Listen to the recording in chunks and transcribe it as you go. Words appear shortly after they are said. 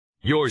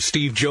Your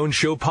Steve Jones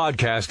Show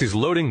podcast is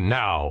loading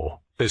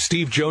now. The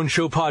Steve Jones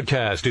Show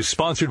podcast is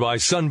sponsored by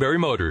Sunbury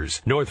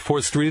Motors, North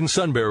 4th Street in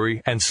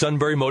Sunbury, and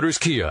Sunbury Motors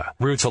Kia,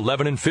 routes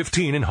 11 and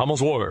 15 in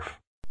Hummel's Wharf.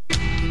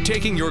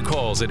 Taking your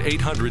calls at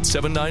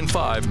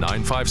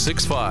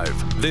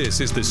 800-795-9565. This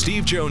is The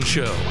Steve Jones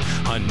Show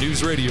on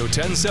News Radio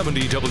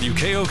 1070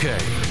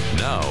 WKOK.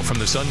 Now, from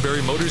the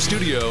Sunbury Motors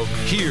studio,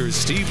 here's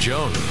Steve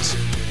Jones.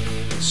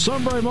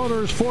 Sunbury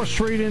Motors, 4th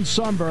Street in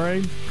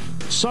Sunbury.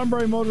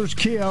 Sunbury Motors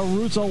Kia,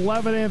 routes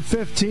 11 and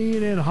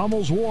 15 in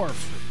Hummel's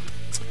Wharf.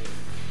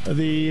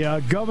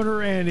 The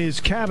governor and his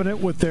cabinet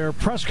with their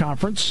press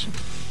conference.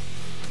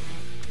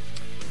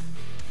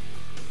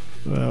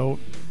 Well,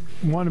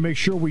 want to make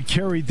sure we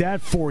carried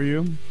that for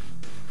you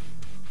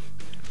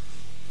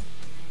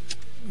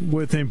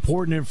with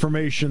important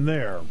information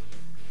there.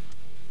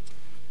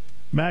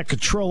 Matt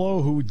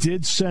Catrillo, who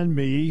did send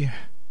me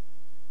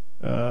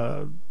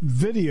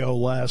video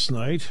last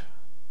night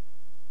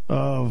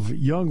of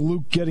young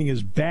Luke getting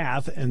his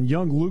bath, and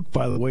young Luke,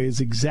 by the way,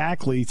 is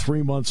exactly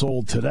 3 months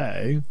old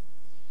today.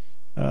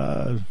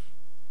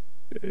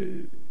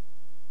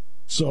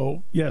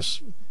 So,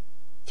 yes,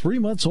 3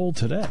 months old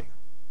today.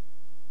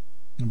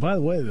 And by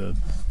the way,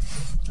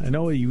 I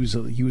know he was a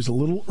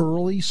little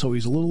early, so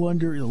he's a little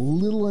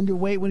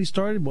underweight when he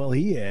started. Well,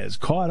 he has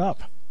caught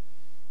up.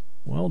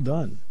 Well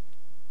done.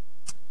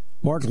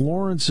 Mark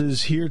Lawrence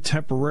is here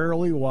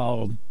temporarily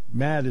while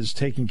Matt is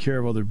taking care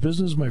of other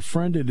business. My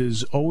friend, it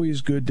is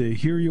always good to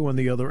hear you on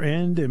the other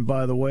end. And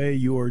by the way,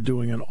 you are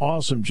doing an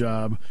awesome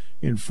job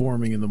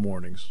informing in the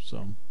mornings.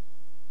 So,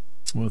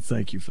 well,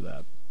 thank you for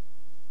that.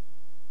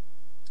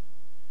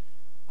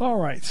 All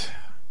right.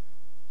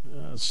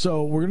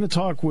 So we're going to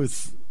talk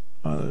with,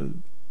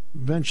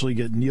 eventually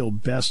get Neil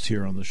Best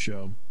here on the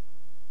show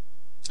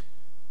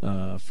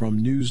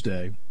from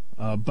Newsday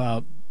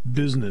about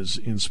business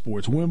in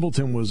sports.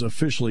 Wimbledon was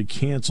officially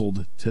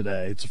canceled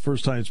today. It's the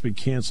first time it's been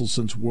canceled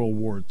since World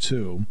War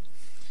II.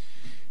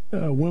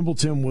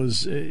 Wimbledon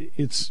was,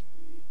 it's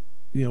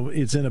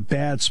in a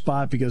bad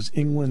spot because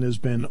England has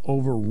been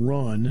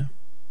overrun,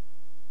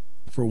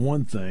 for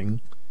one thing.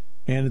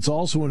 And it's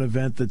also an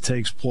event that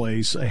takes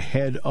place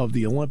ahead of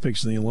the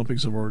Olympics, and the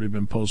Olympics have already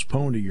been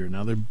postponed a year.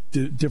 Now,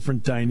 they're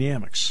different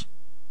dynamics.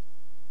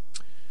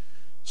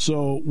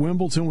 So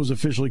Wimbledon was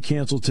officially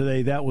canceled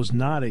today. That was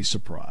not a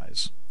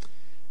surprise.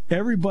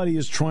 Everybody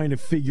is trying to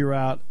figure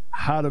out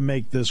how to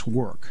make this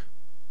work.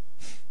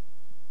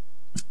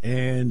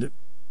 And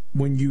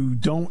when you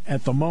don't,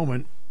 at the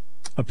moment,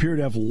 appear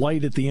to have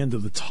light at the end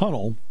of the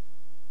tunnel,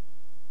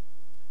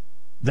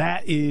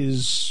 that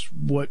is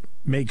what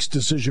makes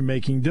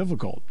decision-making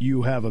difficult.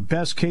 You have a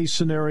best-case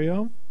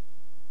scenario,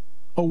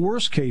 a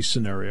worst-case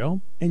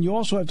scenario, and you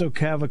also have to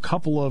have a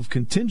couple of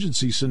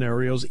contingency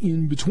scenarios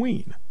in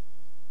between.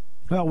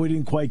 Well, we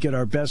didn't quite get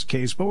our best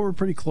case, but we're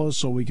pretty close,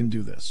 so we can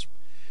do this.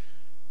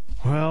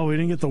 Well, we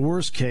didn't get the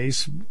worst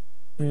case,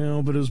 but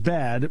it was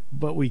bad,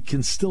 but we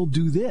can still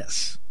do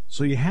this.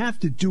 So you have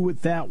to do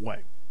it that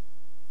way.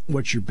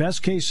 What's your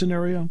best-case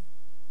scenario,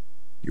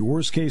 your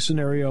worst-case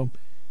scenario,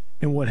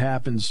 and what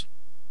happens,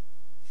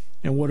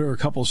 and what are a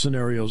couple of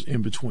scenarios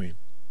in between.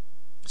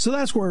 So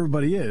that's where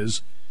everybody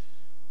is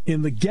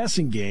in the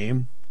guessing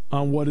game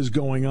on what is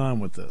going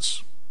on with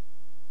this.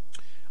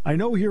 I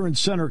know here in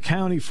Centre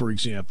County, for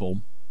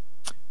example,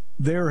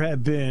 there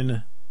have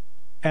been,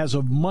 as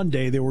of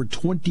Monday, there were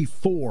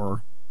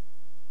 24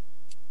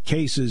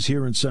 cases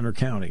here in Centre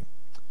County.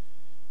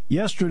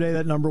 Yesterday,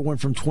 that number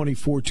went from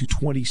 24 to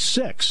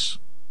 26.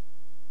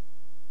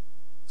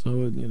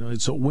 So,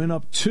 it went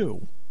up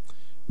 2.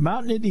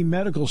 Mount Nittany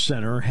Medical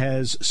Center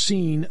has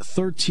seen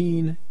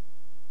 13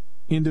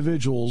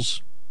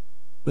 individuals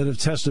that have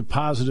tested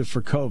positive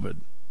for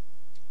COVID.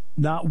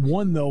 Not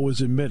one, though, was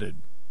admitted.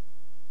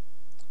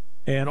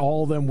 And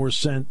all of them were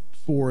sent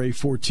for a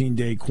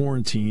 14-day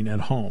quarantine at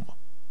home.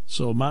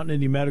 So Mount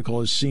Nittany Medical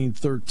has seen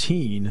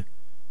 13,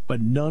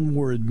 but none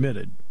were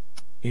admitted.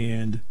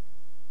 And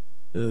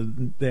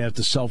they have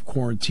to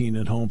self-quarantine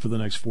at home for the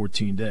next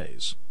 14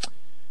 days.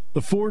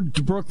 The 4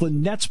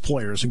 Brooklyn Nets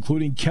players,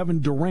 including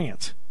Kevin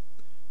Durant,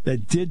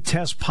 that did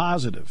test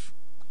positive,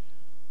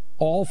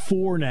 all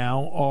 4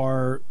 now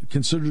are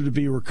considered to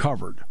be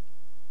recovered.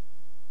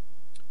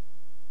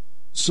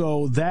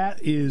 So that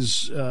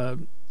is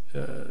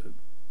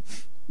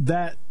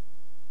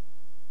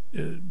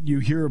you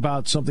hear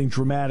about something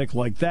dramatic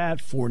like that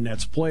for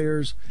Nets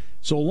players.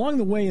 So along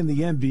the way in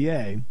the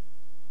NBA,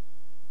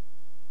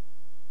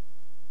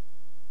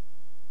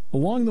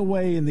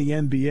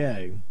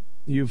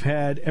 you've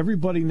had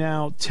everybody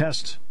now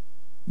test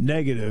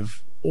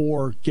negative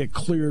or get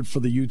cleared for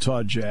the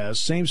Utah Jazz.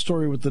 Same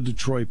story with the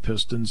Detroit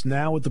Pistons,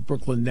 now with the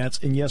Brooklyn Nets,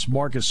 and yes,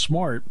 Marcus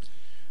Smart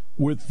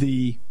with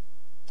the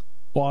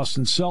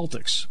Boston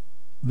Celtics.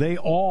 They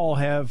all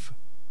have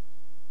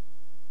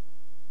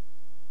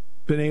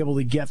been able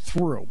to get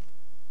through.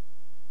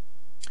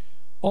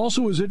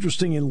 Also was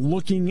interesting in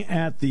looking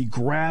at the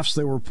graphs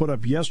that were put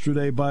up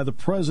yesterday by the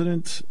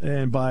president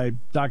and by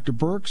Dr.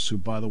 Birx, who,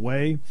 by the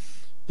way,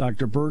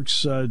 Dr.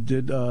 Birx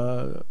did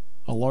a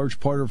a large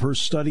part of her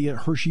study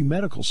at Hershey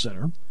Medical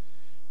Center,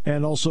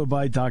 and also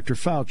by Dr.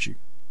 Fauci.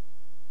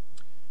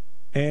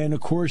 And, of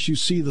course, you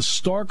see the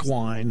stark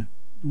line,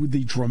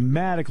 the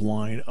dramatic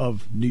line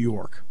of New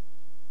York.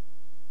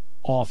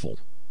 Awful.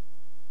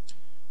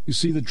 You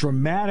see the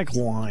dramatic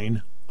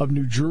line of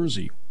New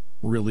Jersey,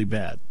 really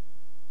bad.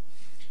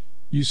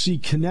 You see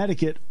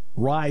Connecticut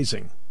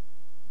rising.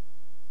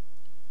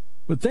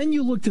 But then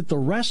you looked at the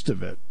rest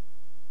of it.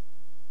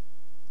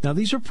 Now,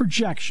 these are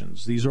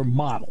projections. These are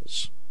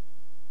models.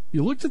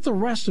 You looked at the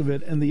rest of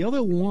it, and the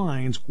other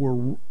lines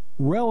were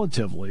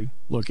relatively,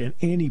 look, and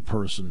any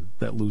person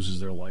that loses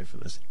their life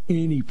in this,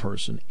 any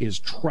person is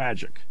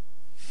tragic.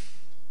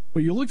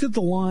 But you looked at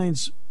the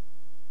lines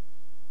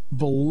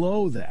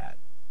below that,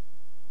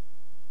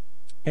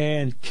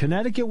 and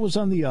Connecticut was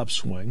on the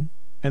upswing,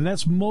 and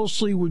that's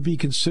mostly would be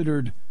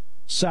considered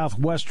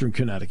southwestern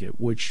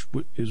Connecticut, which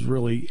is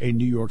really a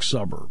New York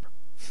suburb.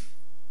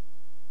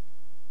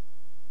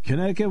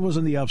 Connecticut was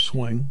in the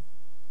upswing.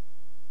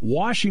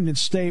 Washington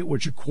State,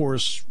 which of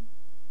course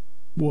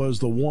was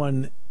the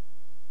one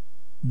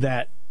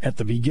that at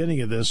the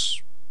beginning of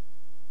this,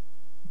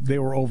 they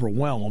were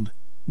overwhelmed.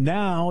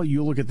 Now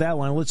you look at that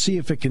line. Let's see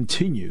if it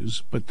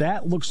continues. But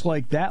that looks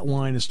like that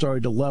line has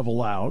started to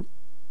level out.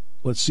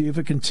 Let's see if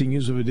it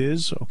continues. If it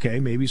is, okay,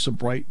 maybe some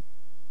bright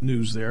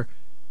news there.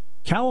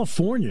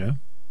 California,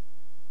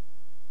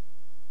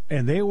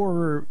 and they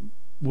were,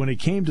 when it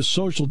came to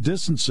social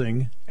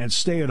distancing and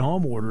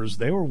stay-at-home orders,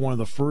 they were one of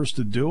the first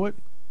to do it.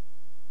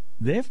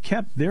 They've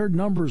kept their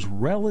numbers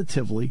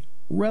relatively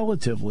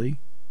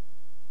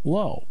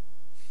low.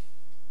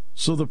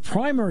 So the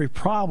primary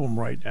problem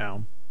right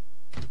now,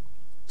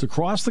 it's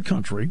across the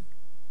country,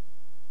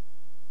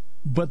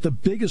 but the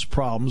biggest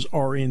problems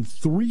are in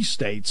 3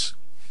 states,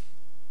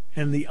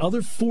 and the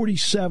other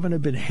 47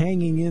 have been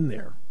hanging in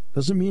there.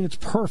 Doesn't mean it's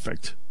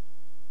perfect.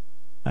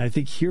 I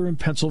think here in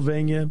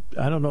Pennsylvania,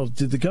 I don't know,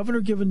 did the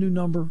governor give a new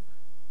number?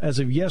 As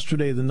of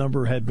yesterday, the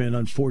number had been,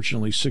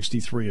 unfortunately,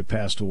 63 had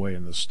passed away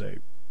in the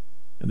state.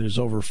 And there's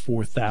over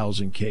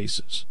 4,000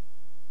 cases.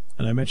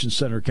 And I mentioned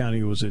Center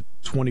County was at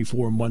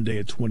 24 Monday,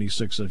 at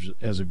 26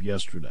 as of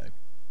yesterday.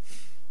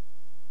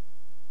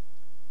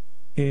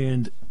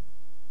 And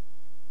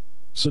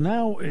so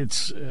now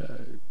it's,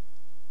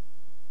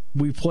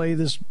 we play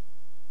this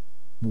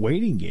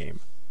waiting game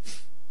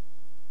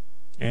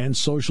and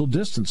social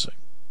distancing.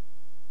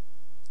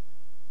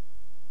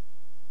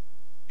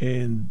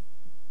 And,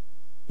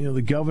 you know,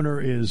 the governor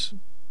is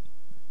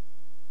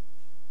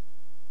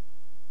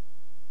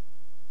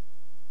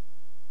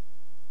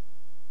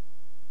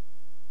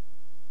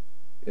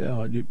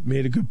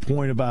made a good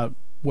point about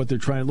what they're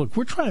trying to look.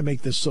 We're trying to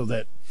make this so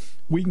that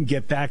we can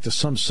get back to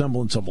some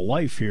semblance of a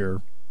life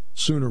here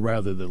sooner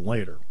rather than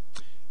later.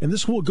 And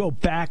this will go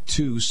back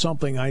to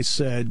something I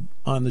said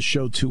on the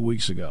show 2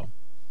 weeks ago.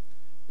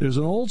 There's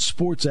an old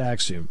sports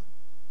axiom,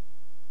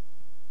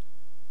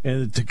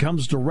 and it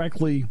comes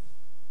directly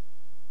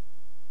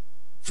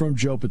from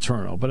Joe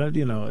Paterno. But,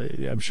 you know,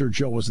 I'm sure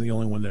Joe wasn't the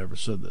only one that ever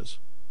said this.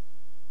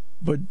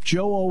 But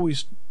Joe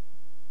always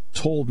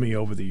told me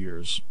over the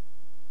years,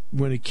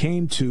 when it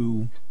came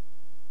to,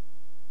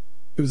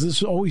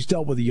 this always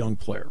dealt with a young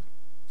player,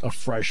 a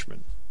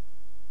freshman.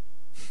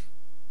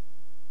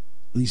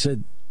 He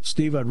said,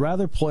 Steve, I'd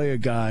rather play a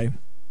guy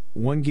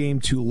one game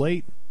too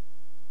late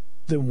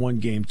than one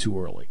game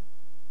too early.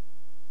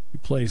 You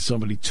play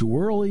somebody too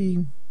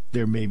early,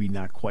 they're maybe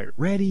not quite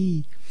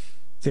ready.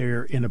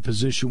 They're in a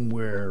position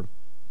where,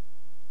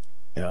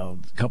 you know,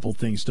 a couple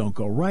things don't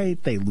go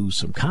right. They lose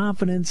some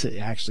confidence. It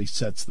actually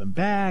sets them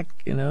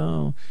back, you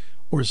know.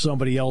 Or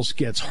somebody else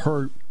gets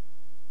hurt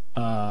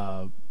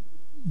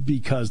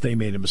because they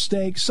made a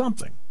mistake,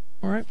 something.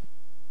 All right?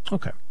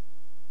 Okay.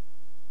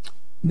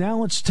 Now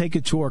let's take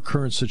it to our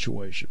current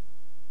situation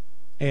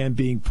and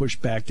being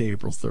pushed back to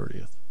April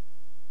 30th.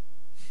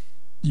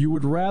 You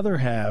would rather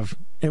have,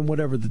 and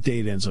whatever the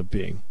date ends up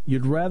being,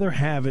 you'd rather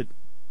have it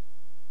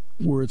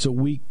where it's a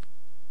week,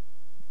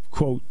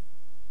 quote,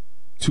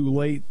 too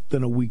late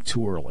than a week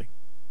too early.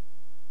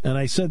 And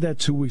I said that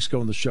 2 weeks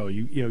ago on the show.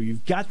 You know,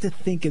 you've got to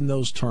think in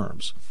those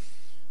terms,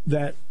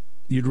 that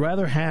you'd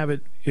rather have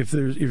it if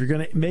you're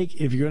going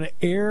to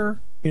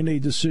err in a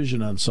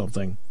decision on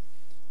something,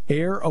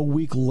 err a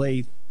week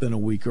late than a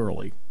week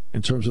early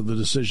in terms of the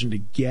decision to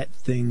get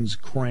things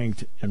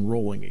cranked and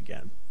rolling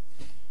again.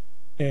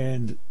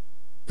 And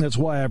that's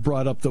why I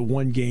brought up the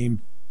one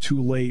game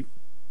too late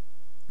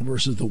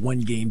versus the one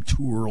game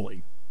too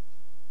early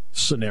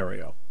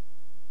scenario.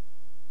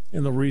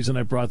 And the reason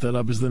I brought that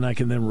up is then I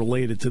can then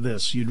relate it to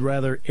this. You'd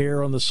rather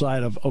err on the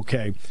side of,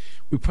 okay,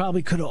 we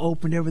probably could have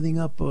opened everything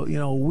up,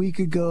 a week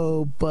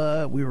ago,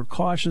 but we were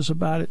cautious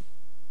about it.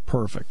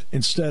 Perfect.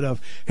 Instead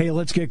of, hey,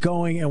 let's get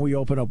going, and we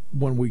open up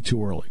 1 week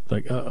too early.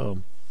 Like,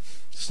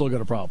 still got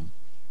a problem.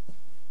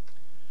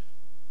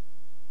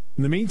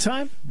 In the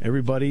meantime,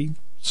 everybody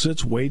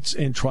sits, waits,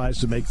 and tries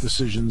to make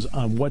decisions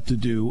on what to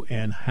do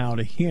and how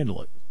to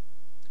handle it.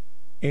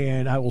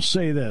 And I will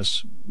say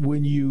this,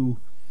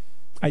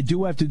 I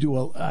do have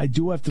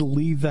to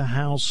leave the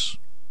house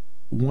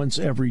once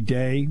every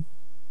day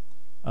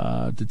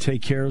to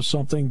take care of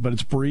something, but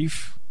it's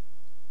brief.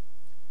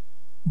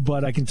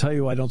 But I can tell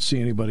you I don't see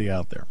anybody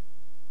out there.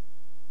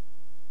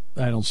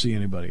 I don't see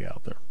anybody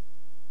out there,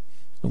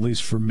 at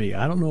least for me.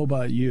 I don't know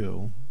about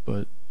you,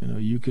 but,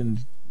 you can.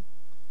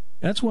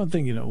 That's one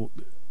thing,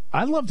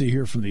 I'd love to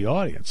hear from the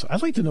audience.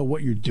 I'd like to know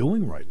what you're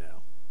doing right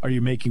now. Are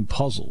you making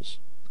puzzles?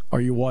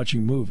 Are you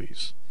watching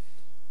movies?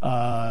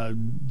 Do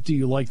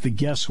you like the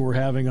guests we're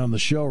having on the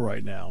show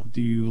right now?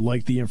 Do you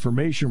like the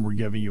information we're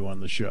giving you on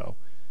the show?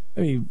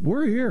 I mean,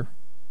 we're here.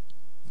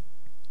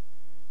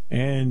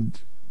 And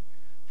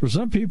for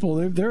some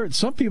people,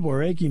 some people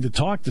are aching to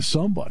talk to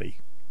somebody.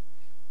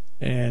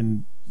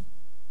 And,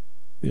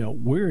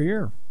 we're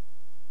here.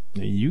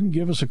 And you can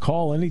give us a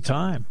call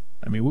anytime.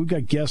 I mean, we've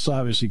got guests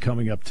obviously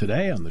coming up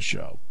today on the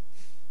show.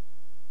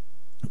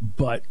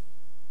 But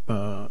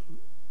our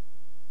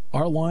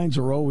lines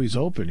are always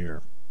open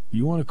here.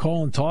 You want to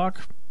call and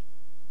talk?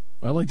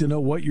 I'd like to know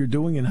what you're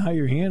doing and how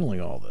you're handling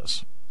all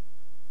this.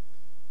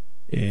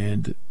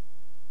 And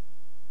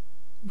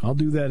I'll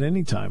do that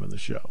anytime in the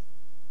show.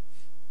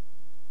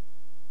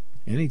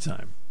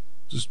 Anytime.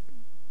 Just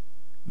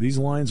these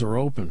lines are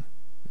open.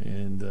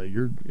 And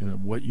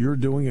what you're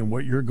doing and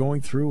what you're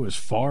going through is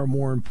far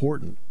more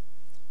important.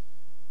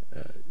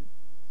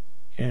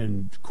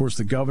 And, of course,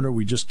 the governor,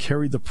 we just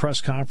carried the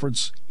press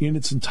conference in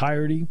its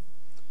entirety.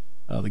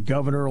 The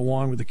governor,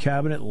 along with the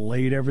cabinet,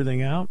 laid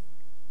everything out.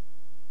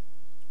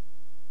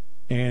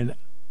 And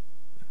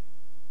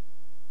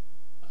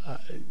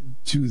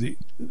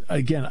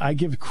I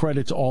give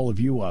credit to all of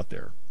you out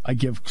there. I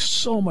give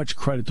so much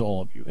credit to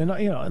all of you. And,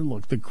 and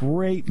look, the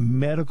great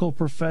medical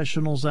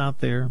professionals out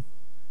there,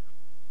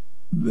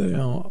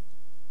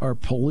 our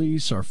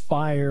police, our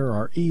fire,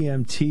 our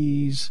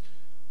EMTs,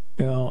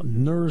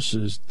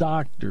 nurses,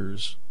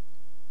 doctors,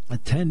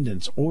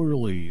 attendants,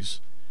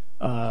 orderlies,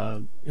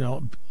 and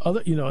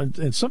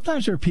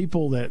sometimes there are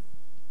people that,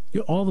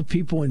 all the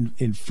people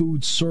in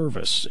food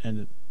service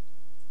and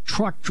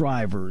truck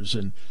drivers,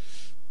 and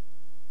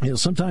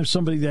sometimes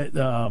somebody that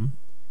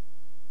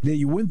that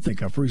you wouldn't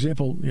think of. For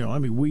example,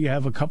 we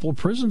have a couple of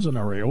prisons in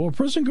our area. Well,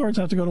 prison guards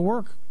have to go to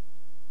work.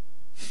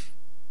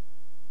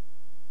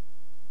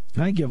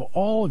 And I give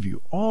all of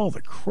you all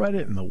the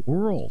credit in the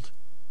world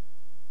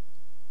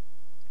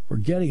for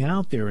getting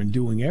out there and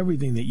doing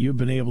everything that you've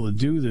been able to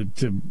do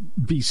to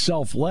be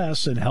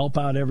selfless and help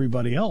out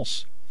everybody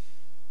else.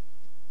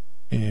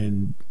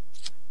 And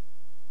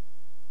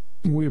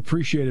we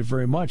appreciate it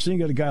very much. Then you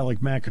got a guy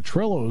like Matt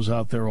Catrillo who's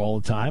out there all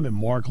the time, and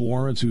Mark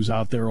Lawrence who's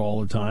out there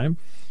all the time,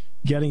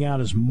 getting out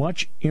as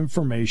much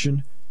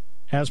information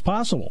as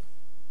possible.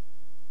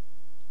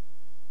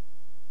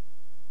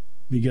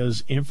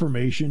 Because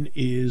information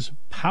is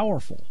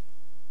powerful.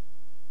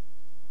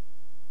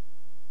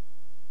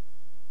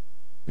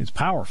 It's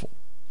powerful.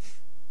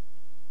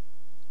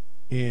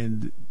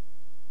 And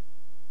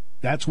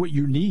that's what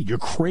you need. You're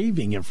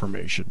craving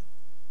information.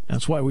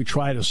 That's why we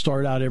try to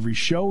start out every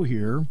show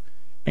here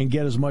and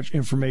get as much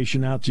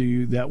information out to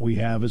you that we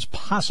have as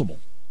possible.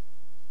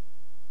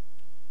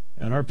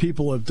 And our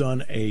people have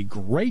done a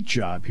great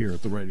job here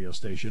at the radio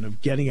station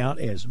of getting out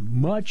as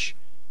much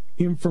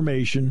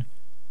information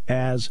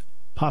as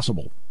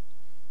possible.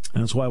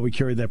 And that's why we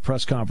carried that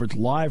press conference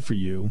live for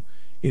you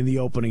in the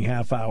opening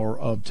half hour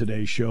of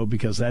today's show,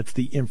 because that's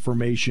the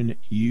information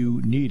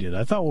you needed.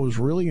 I thought what was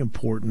really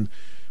important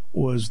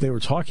was they were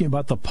talking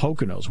about the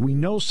Poconos. We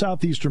know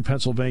southeastern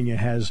Pennsylvania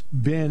has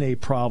been a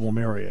problem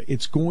area.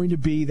 It's going to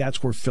be.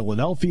 That's where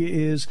Philadelphia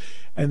is,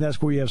 and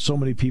that's where you have so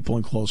many people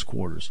in close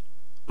quarters.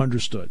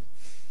 Understood.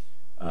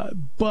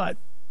 But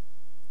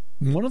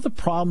one of the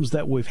problems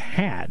that we've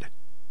had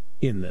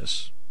in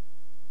this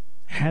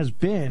has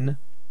been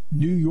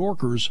New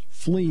Yorkers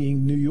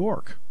fleeing New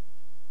York.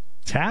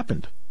 It's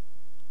happened.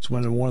 It's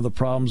one of the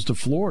problems to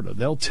Florida.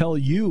 They'll tell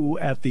you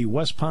at the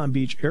West Palm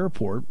Beach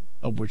Airport,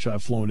 of which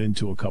I've flown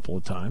into a couple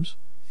of times,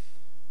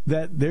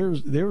 that there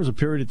was a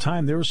period of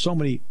time, there were so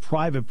many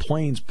private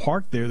planes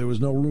parked there was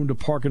no room to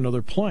park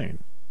another plane.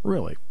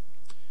 Really.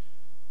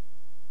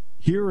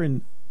 Here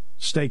in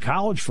State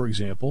College, for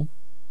example,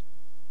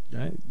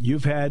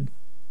 you've had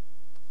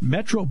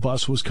Metro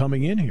Bus was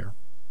coming in here.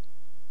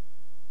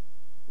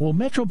 Well,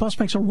 Metro Bus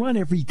makes a run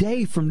every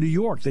day from New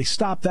York. They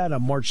stopped that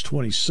on March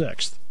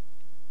 26th.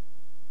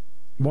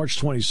 March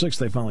 26th,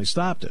 they finally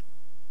stopped it.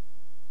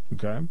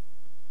 Okay?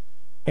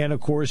 And, of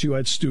course, you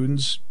had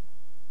students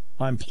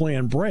on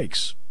planned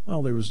breaks.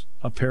 Well, there was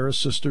a pair of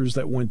sisters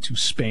that went to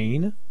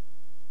Spain,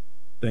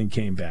 then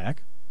came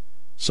back.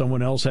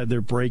 Someone else had their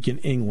break in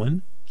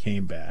England,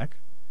 came back.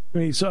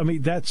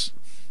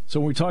 So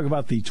when we talk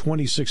about the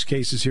 26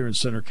 cases here in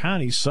Center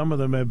County, some of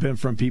them have been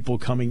from people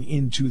coming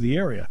into the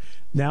area.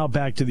 Now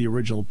back to the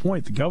original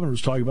point. The governor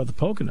was talking about the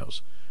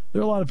Poconos.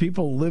 There are a lot of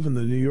people who live in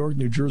the New York,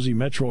 New Jersey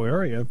metro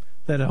area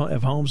that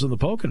have homes in the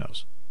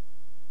Poconos.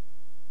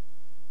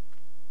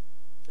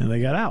 And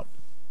they got out.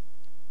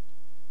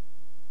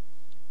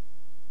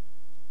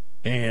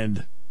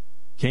 And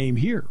came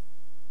here.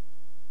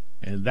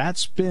 And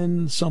that's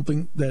been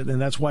something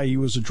and that's why he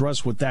was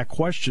addressed with that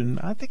question,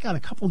 I think, on a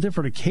couple of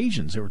different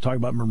occasions. They were talking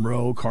about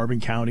Monroe, Carbon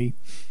County,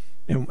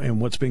 and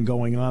what's been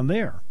going on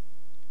there.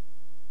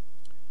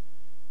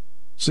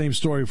 Same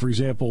story, for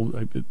example,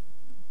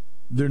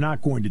 they're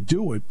not going to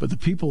do it, but the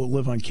people that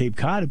live on Cape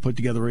Cod have put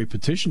together a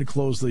petition to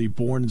close the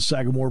Bourne and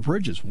Sagamore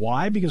bridges.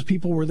 Why? Because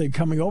people were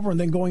coming over and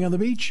then going on the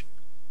beach.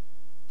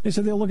 They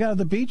said they'll look out at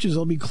the beaches.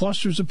 There'll be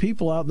clusters of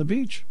people out on the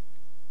beach.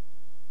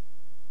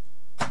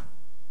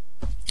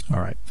 All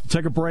right,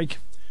 take a break.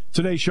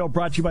 Today's show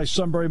brought to you by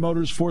Sunbury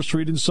Motors, 4th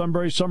Street in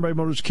Sunbury. Sunbury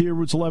Motors Kia,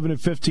 routes 11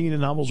 and 15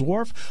 in Hummel's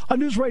Wharf. On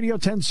News Radio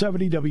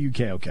 1070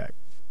 WKOK.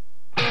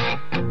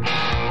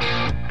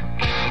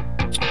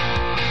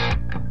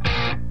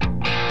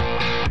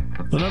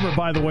 The number,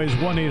 by the way, is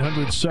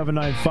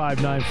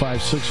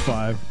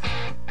 1-800-795-9565.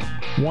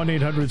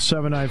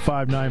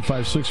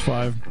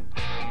 1-800-795-9565.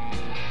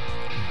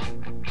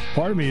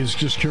 Part of me is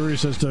just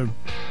curious as to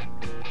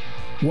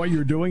what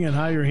you're doing and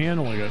how you're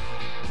handling it.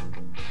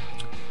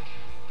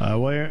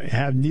 We'll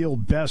have Neil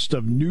Best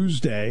of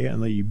Newsday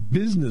and the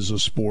business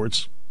of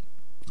sports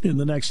in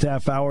the next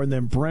half hour, and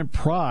then Brent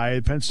Pry,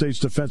 Penn State's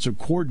defensive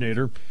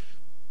coordinator,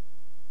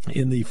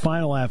 in the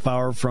final half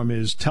hour from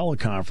his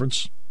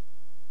teleconference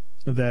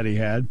that he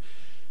had,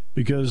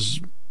 because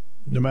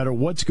no matter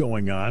what's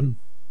going on,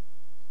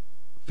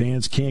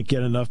 fans can't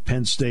get enough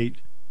Penn State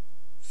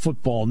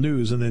football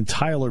news. And then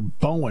Tyler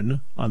Bowen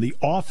on the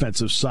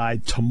offensive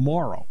side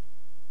tomorrow.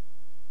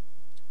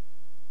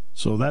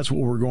 So that's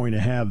what we're going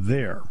to have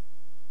there.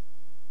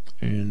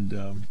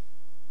 And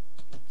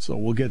so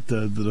we'll get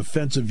the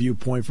defensive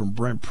viewpoint from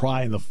Brent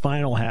Pry in the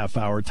final half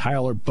hour,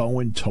 Tyler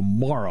Bowen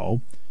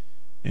tomorrow.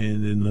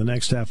 And in the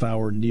next half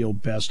hour, Neil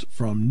Best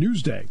from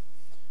Newsday.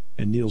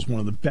 And Neil's one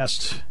of the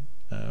best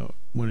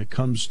when it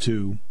comes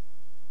to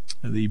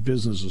the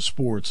business of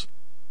sports.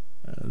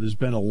 There's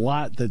been a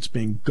lot that's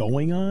been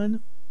going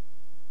on.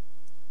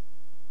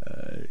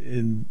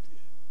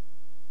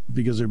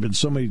 Because there have been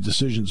so many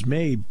decisions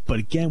made. But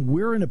again,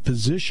 we're in a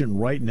position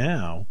right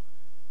now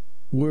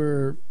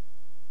where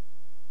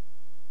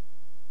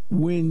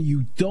when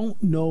you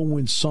don't know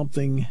when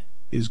something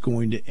is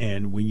going to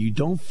end, when you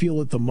don't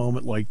feel at the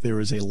moment like there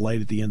is a light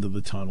at the end of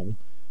the tunnel,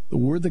 the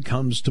word that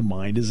comes to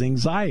mind is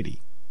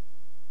anxiety.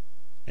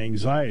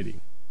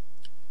 Anxiety.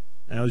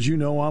 Now, as you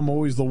know, I'm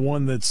always the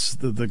one that's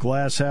the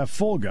glass half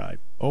full guy.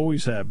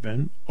 Always have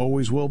been.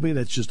 Always will be.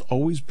 That's just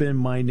always been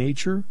my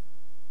nature.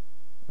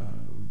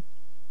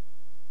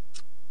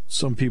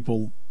 Some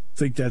people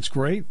think that's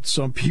great.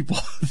 Some people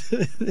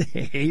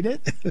hate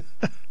it,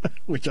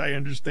 which I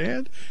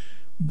understand.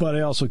 But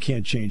I also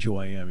can't change who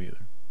I am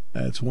either.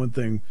 That's one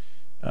thing.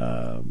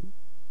 No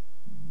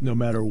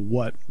matter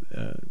what,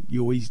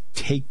 you always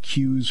take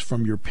cues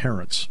from your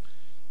parents.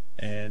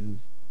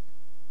 And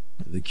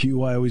the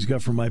cue I always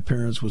got from my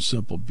parents was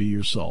simple: be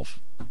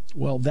yourself.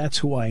 Well, that's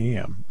who I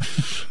am.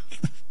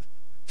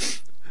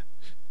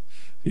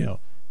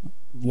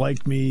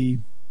 Like me,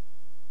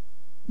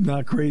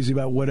 not crazy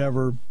about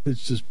whatever.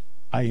 It's just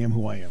I am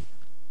who I am.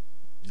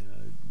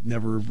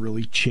 Never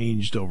really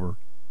changed over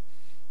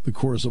the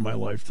course of my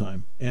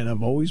lifetime. And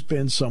I've always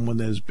been someone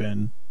that has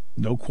been,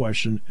 no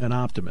question, an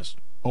optimist.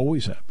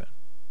 Always have been.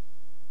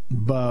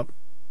 But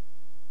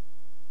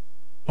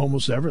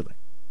almost everything.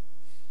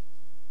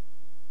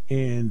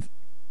 And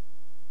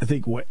I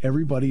think what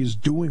everybody is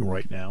doing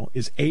right now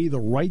is A, the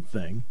right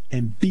thing,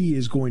 and B,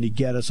 is going to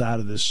get us out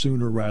of this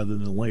sooner rather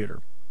than later.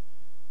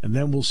 And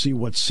then we'll see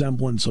what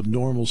semblance of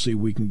normalcy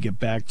we can get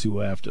back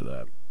to after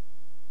that.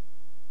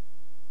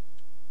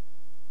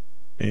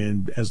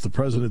 And as the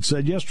president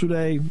said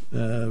yesterday,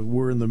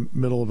 we're in the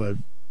middle of a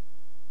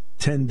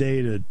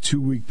 10-day to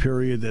 2-week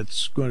period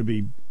that's going to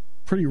be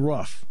pretty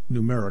rough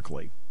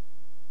numerically.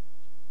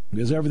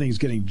 Because everything's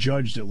getting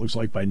judged, it looks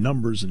like, by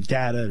numbers and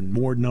data and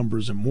more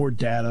numbers and more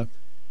data.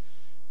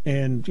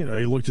 And, he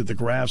looked at the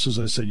graphs, as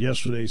I said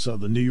yesterday, saw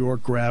the New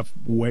York graph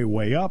way,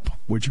 way up,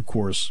 which, of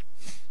course,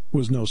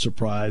 was no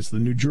surprise. The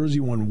New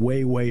Jersey one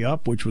way, way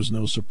up, which was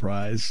no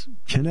surprise.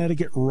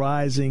 Connecticut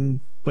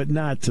rising, but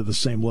not to the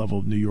same level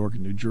of New York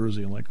and New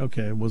Jersey. I'm like,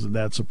 okay, it wasn't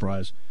that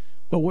surprised.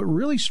 But what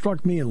really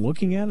struck me in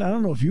looking at it, I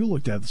don't know if you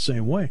looked at it the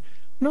same way,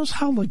 notice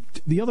how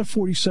the other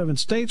 47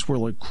 states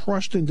were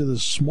crushed into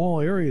this small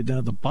area down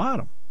at the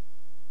bottom.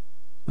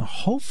 Now,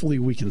 hopefully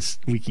we can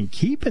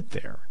keep it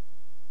there.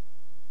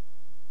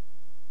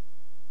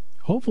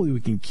 Hopefully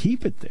we can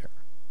keep it there.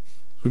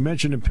 We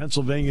mentioned in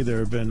Pennsylvania there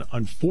have been,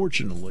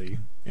 unfortunately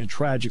and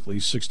tragically,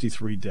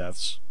 63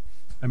 deaths.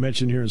 I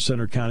mentioned here in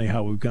Center County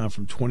how we've gone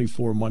from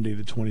 24 Monday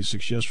to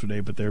 26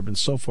 yesterday, but there have been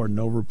so far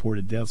no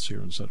reported deaths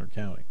here in Center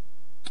County.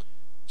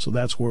 So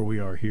that's where we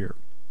are here.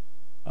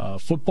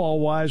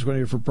 Football-wise, we're going to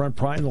hear from Brent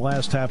Pry in the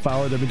last half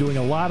hour. They've been doing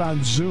a lot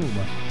on Zoom.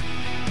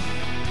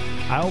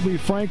 I'll be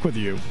frank with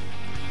you.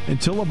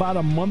 Until about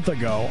a month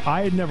ago,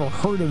 I had never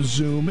heard of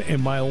Zoom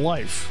in my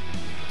life.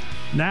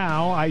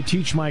 Now I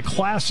teach my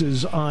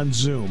classes on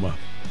Zoom.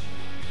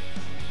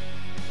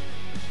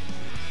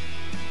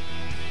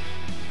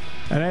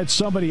 And I had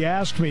somebody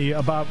ask me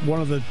about one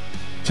of the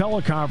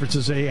teleconference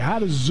and say, how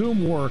does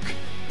Zoom work?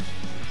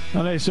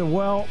 And I said,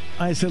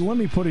 let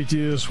me put it to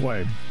you this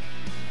way.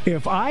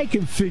 If I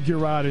can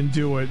figure out and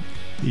do it,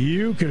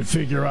 you can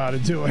figure out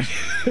and do it.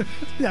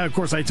 Yeah, of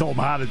course, I told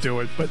him how to do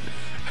it, but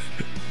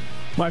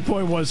my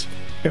point was,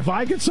 if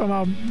I can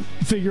somehow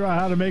figure out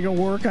how to make it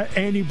work,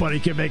 anybody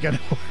can make it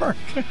work.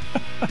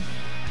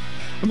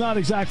 I'm not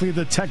exactly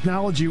the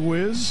technology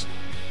whiz,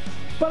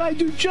 but I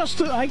do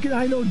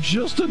I know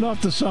just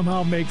enough to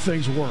somehow make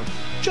things work.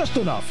 Just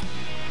enough.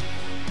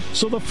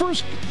 So the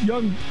first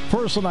young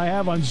person I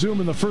have on Zoom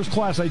in the first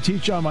class I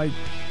teach on my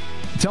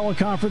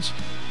teleconference,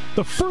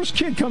 the first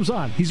kid comes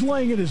on. He's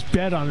laying in his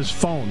bed on his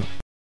phone.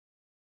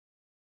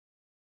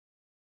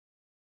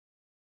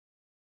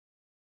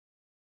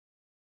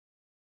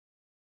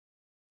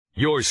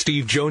 Your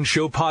Steve Jones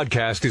Show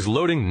podcast is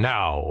loading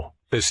now.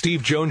 The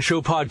Steve Jones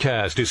Show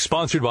podcast is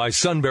sponsored by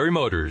Sunbury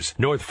Motors,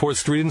 North 4th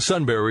Street in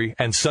Sunbury,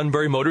 and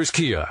Sunbury Motors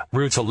Kia,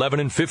 routes 11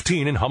 and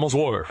 15 in Hummel's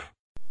Wharf.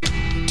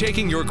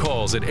 Taking your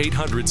calls at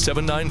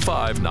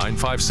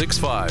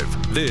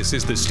 800-795-9565. This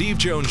is the Steve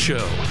Jones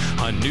Show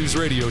on News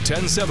Radio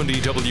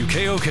 1070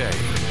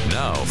 WKOK.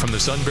 Now from the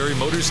Sunbury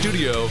Motors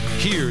studio,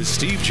 here's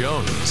Steve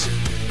Jones.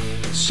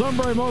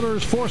 Sunbury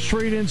Motors, 4th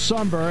Street in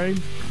Sunbury.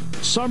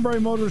 Sunbury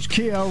Motors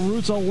Kia,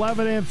 routes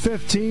 11 and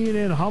 15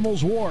 in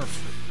Hummel's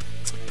Wharf.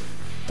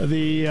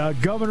 The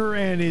governor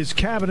and his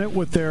cabinet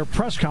with their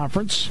press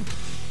conference.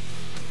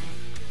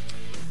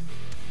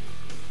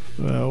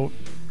 Well,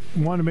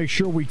 want to make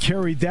sure we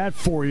carried that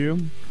for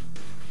you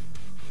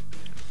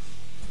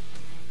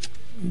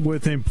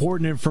with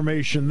important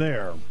information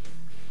there.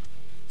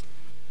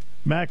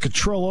 Matt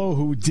Catrillo,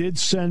 who did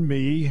send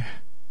me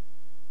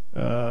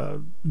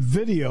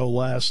video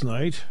last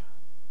night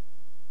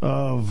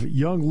of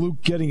young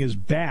Luke getting his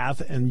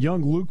bath, and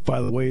young Luke,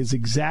 by the way, is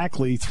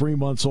exactly 3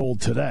 months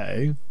old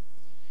today.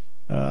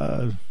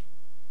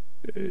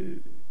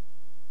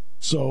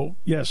 So,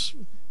 yes,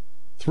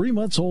 3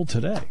 months old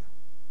today.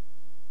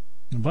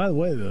 And by the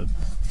way,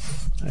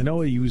 I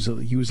know he was a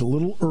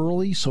little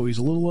early, so he's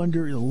a little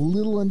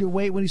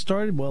underweight when he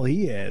started. Well,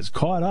 he has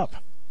caught up.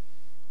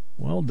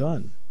 Well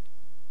done.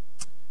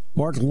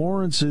 Mark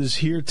Lawrence is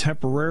here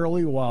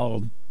temporarily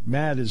while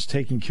Matt is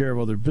taking care of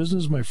other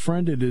business. My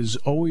friend, it is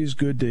always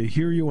good to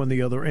hear you on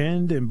the other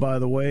end. And by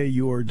the way,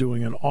 you are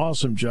doing an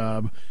awesome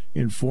job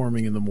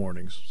informing in the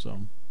mornings.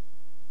 So,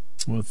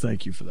 well,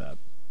 thank you for that.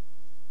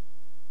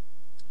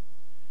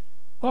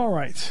 All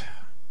right.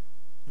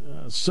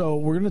 So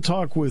we're going to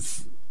talk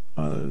with,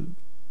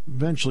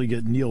 eventually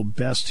get Neil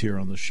Best here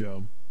on the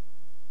show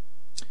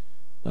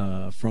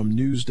from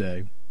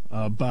Newsday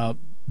about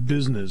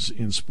business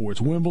in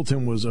sports.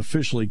 Wimbledon was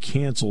officially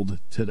canceled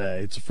today.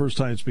 It's the first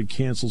time it's been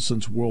canceled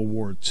since World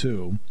War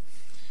II.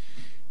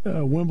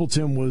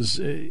 Wimbledon was,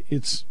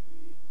 it's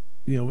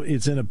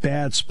in a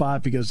bad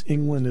spot because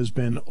England has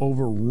been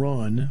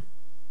overrun,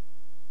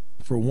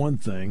 for one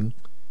thing.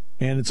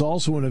 And it's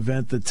also an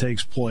event that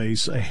takes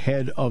place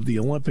ahead of the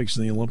Olympics,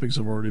 and the Olympics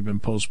have already been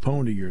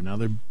postponed a year. Now,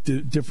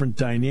 they're different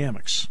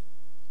dynamics.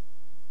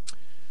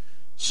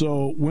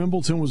 So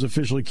Wimbledon was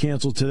officially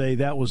canceled today.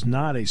 That was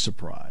not a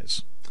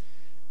surprise.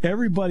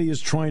 Everybody is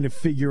trying to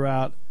figure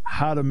out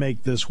how to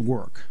make this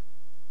work.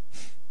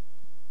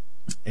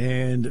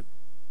 And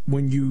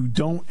when you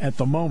don't, at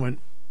the moment,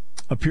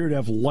 appear to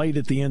have light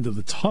at the end of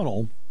the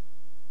tunnel,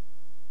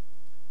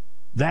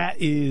 that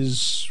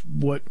is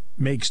what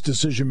makes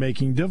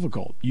decision-making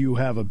difficult. You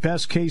have a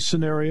best-case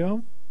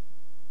scenario,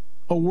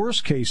 a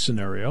worst-case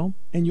scenario,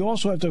 and you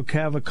also have to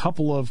have a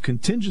couple of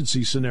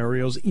contingency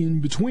scenarios in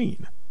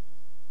between.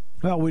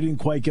 Well, we didn't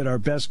quite get our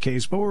best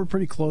case, but we're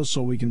pretty close,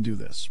 so we can do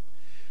this.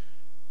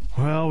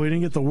 Well, we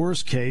didn't get the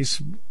worst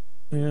case,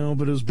 but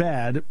it was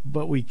bad,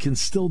 but we can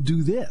still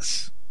do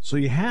this. So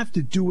you have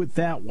to do it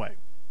that way.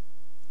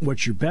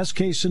 What's your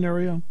best-case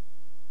scenario,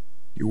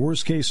 your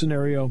worst-case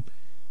scenario,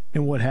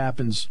 and what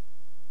happens,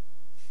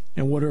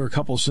 and what are a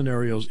couple of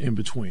scenarios in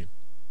between.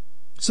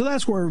 So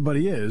that's where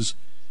everybody is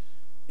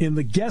in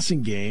the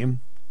guessing game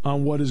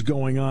on what is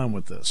going on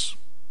with this.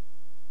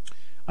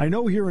 I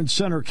know here in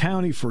Centre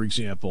County, for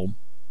example,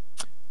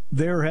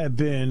 there have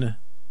been,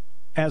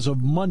 as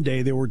of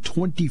Monday, there were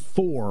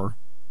 24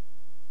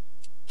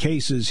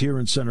 cases here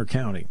in Centre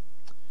County.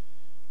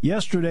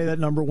 Yesterday, that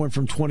number went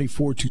from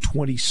 24 to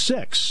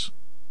 26.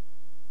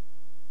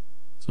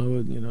 So,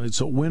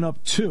 it went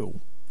up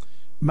 2.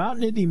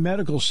 Mount Nittany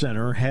Medical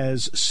Center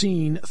has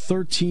seen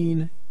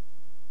 13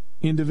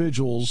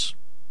 individuals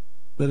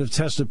that have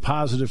tested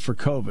positive for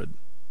COVID.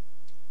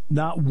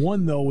 Not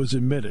one, though, was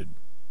admitted.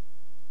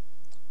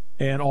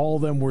 And all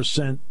of them were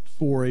sent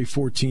for a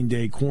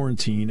 14-day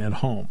quarantine at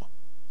home.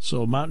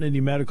 So Mount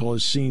Nittany Medical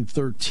has seen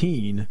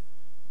 13,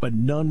 but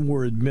none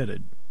were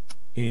admitted.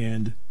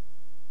 And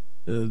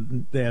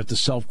they have to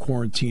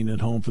self-quarantine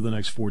at home for the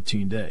next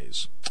 14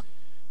 days.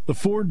 The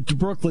 4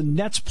 Brooklyn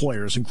Nets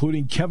players,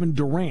 including Kevin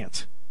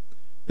Durant,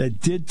 that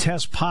did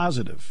test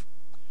positive,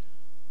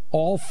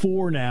 all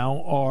 4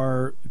 now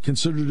are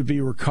considered to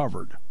be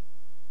recovered.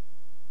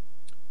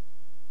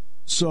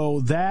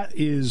 So that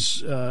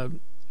is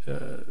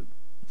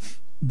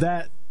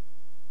that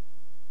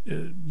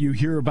you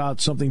hear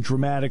about something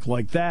dramatic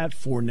like that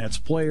for Nets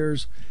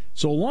players.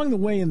 So along the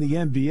way in the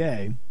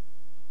NBA,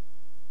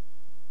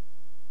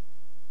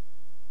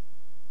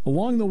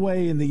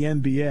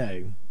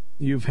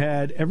 you've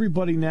had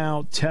everybody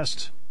now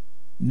test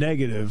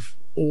negative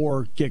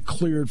or get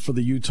cleared for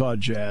the Utah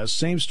Jazz.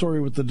 Same story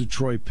with the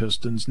Detroit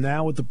Pistons,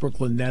 now with the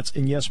Brooklyn Nets,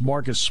 and yes,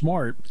 Marcus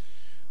Smart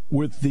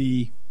with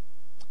the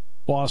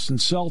Boston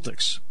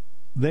Celtics.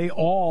 They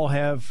all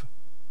have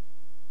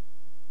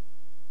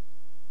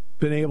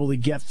been able to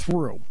get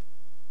through.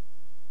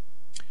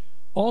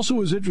 Also, it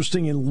was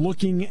interesting in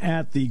looking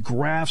at the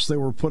graphs that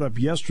were put up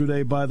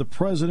yesterday by the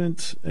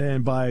president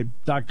and by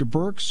Dr.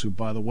 Birx, who,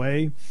 by the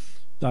way,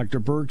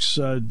 Dr.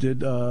 Birx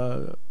did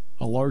a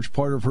large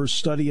part of her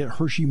study at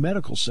Hershey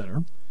Medical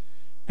Center,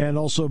 and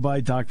also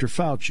by Dr.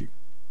 Fauci.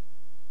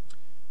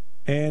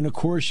 And, of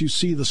course, you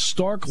see the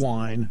stark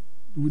line,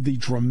 the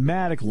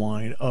dramatic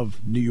line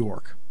of New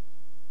York.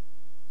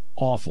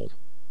 Awful.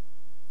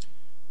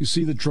 You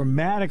see the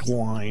dramatic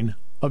line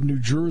of New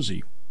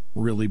Jersey,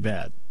 really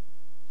bad.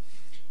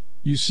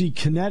 You see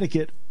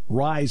Connecticut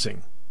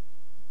rising.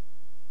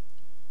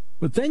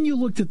 But then you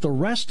looked at the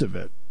rest of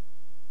it.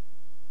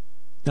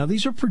 Now,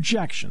 these are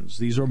projections.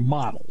 These are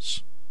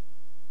models.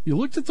 You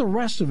looked at the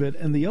rest of it,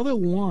 and the other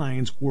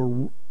lines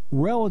were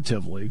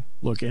relatively,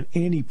 look, and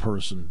any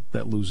person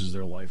that loses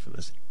their life in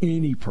this,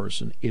 any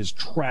person is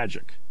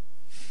tragic.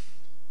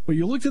 But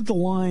you looked at the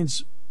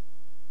lines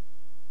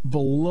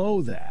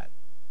below that,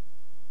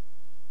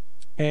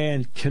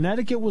 and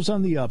Connecticut was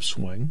on the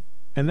upswing,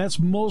 and that's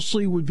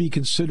mostly would be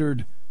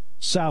considered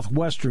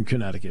southwestern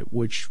Connecticut,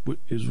 which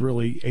is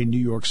really a New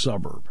York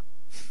suburb.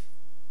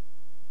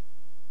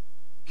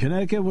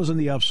 Connecticut was on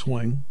the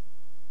upswing.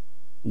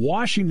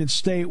 Washington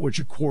State, which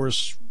of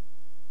course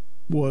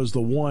was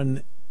the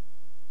one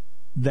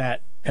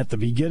that at the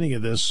beginning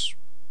of this,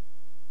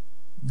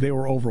 they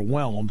were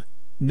overwhelmed.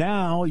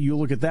 Now you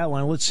look at that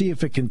line. Let's see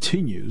if it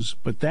continues.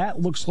 But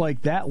that looks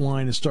like that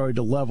line has started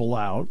to level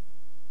out.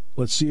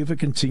 Let's see if it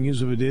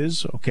continues. If it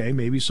is, okay,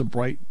 maybe some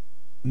bright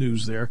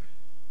news there.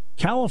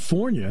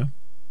 California,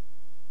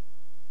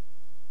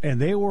 and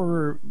they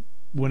were,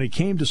 when it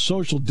came to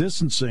social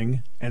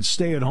distancing and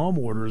stay-at-home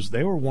orders,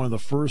 they were one of the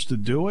first to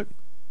do it.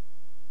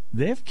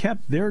 They've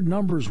kept their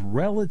numbers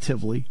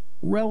relatively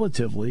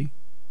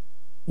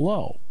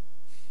low.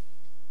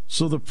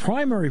 So the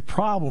primary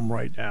problem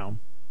right now,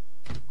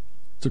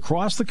 it's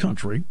across the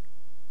country,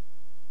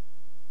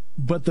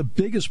 but the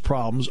biggest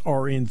problems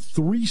are in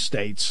 3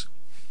 states,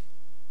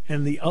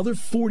 and the other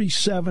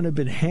 47 have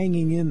been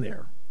hanging in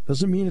there.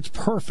 Doesn't mean it's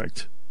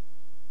perfect.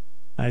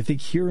 I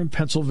think here in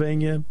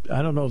Pennsylvania,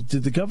 I don't know,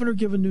 did the governor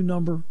give a new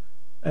number?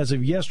 As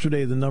of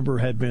yesterday, the number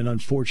had been,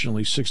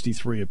 unfortunately,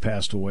 63 had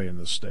passed away in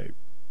the state.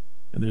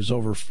 And there's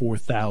over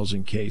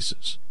 4,000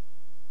 cases.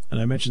 And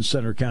I mentioned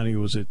Center County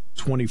was at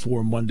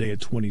 24, Monday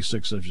at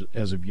 26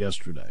 as of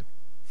yesterday.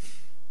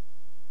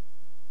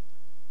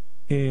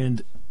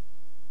 And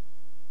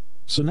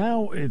so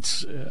now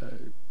it's,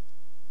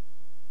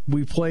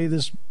 we play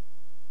this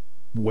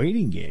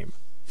waiting game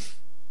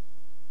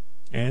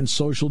and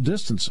social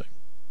distancing.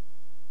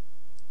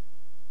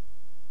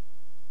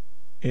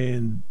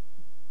 And,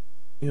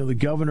 you know, the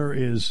governor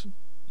is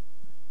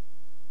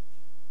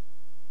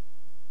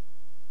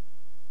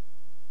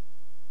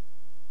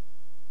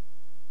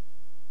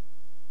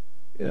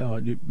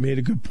made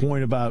a good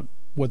point about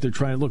what they're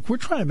trying to look. We're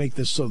trying to make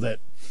this so that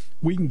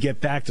we can get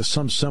back to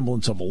some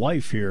semblance of a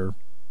life here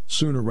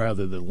sooner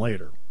rather than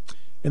later.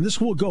 And this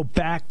will go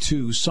back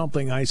to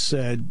something I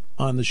said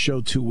on the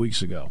show 2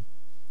 weeks ago.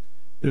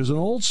 There's an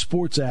old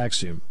sports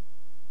axiom,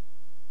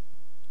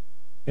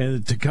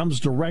 and it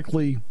comes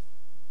directly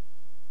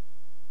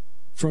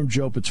from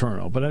Joe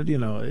Paterno. But, you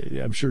know,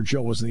 I'm sure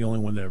Joe wasn't the only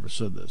one that ever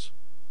said this.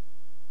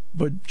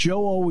 But Joe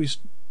always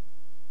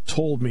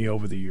told me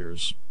over the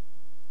years,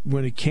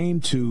 when it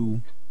came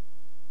to,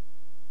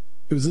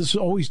 this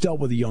always dealt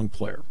with a young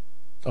player,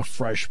 a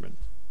freshman.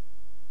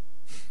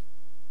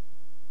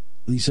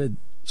 He said,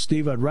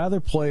 Steve, I'd rather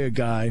play a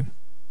guy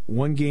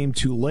one game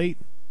too late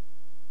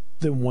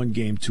than one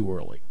game too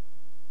early.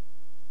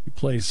 You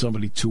play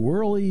somebody too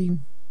early,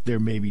 they're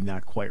maybe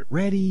not quite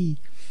ready.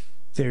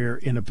 They're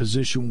in a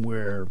position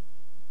where,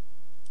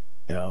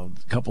 you know,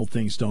 a couple of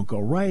things don't go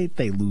right.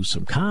 They lose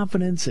some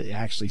confidence. It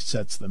actually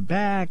sets them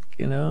back,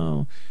 you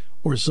know.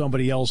 Or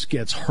somebody else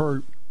gets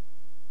hurt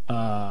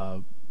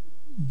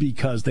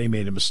because they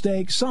made a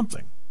mistake,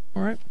 something.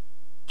 All right?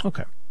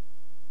 Okay.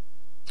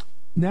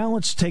 Now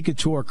let's take it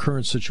to our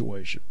current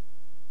situation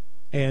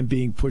and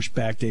being pushed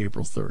back to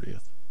April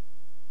 30th.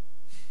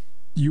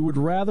 You would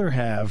rather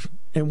have,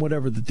 and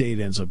whatever the date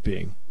ends up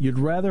being, you'd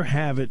rather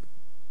have it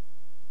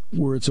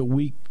where it's a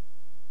week,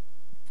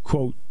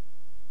 quote,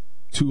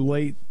 too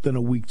late than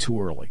a week too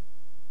early.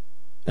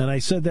 And I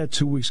said that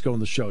 2 weeks ago on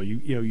the show.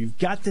 You know, you've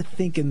got to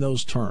think in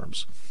those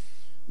terms,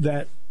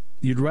 that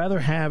you'd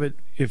rather have it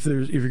if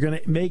you're going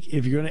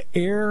to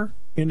err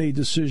in a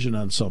decision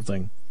on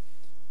something,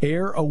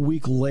 err a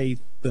week late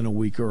than a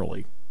week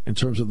early. in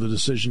terms of the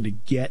decision to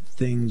get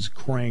things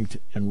cranked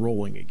and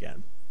rolling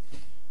again.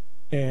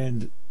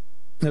 And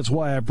that's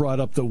why I brought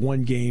up the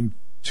one game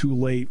too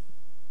late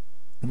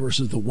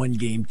versus the one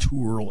game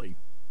too early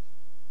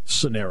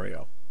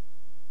scenario.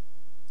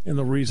 And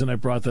the reason I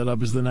brought that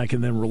up is then I can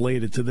then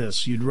relate it to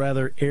this. You'd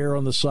rather err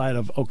on the side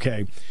of,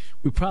 okay,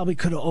 we probably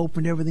could have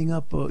opened everything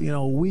up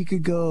a week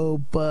ago,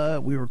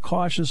 but we were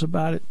cautious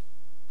about it.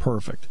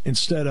 Perfect.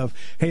 Instead of,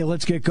 hey,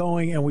 let's get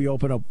going, and we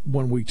open up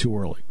 1 week too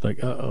early. Like,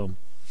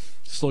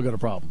 still got a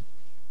problem.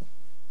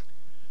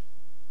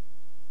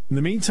 In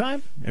the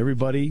meantime,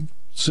 everybody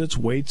sits,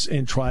 waits,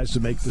 and tries to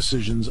make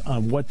decisions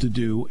on what to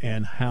do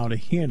and how to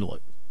handle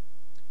it.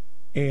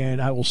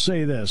 And I will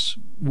say this,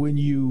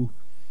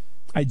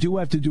 I do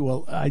have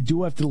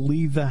to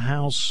leave the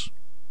house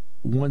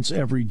once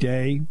every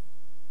day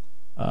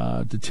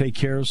to take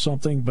care of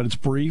something, but it's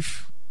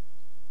brief.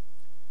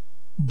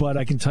 But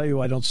I can tell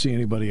you I don't see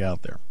anybody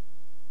out there.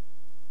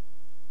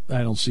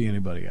 I don't see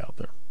anybody out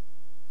there.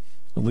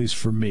 At least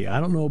for me. I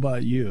don't know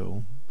about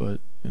you,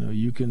 but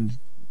you can.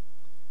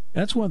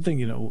 That's one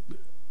thing,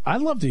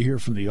 I'd love to hear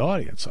from the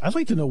audience. I'd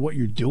like to know what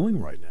you're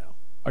doing right now.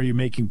 Are you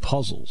making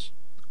puzzles?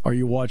 Are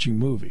you watching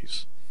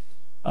movies?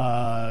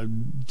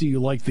 Do you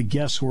like the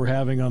guests we're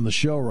having on the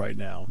show right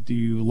now? Do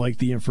you like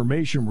the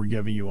information we're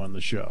giving you on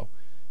the show?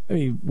 I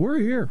mean, we're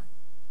here.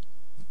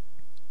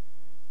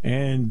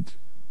 And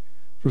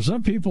for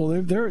some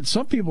people,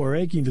 some people are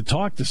aching to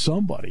talk to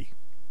somebody.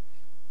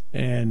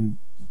 And,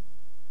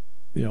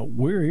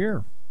 we're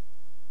here.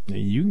 And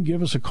you can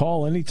give us a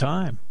call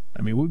anytime.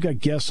 I mean, we've got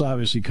guests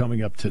obviously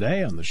coming up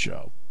today on the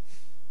show.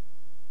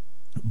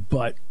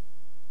 But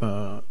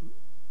our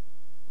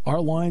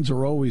lines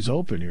are always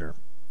open here.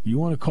 You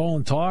want to call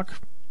and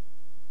talk?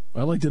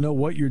 I'd like to know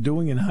what you're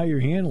doing and how you're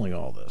handling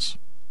all this.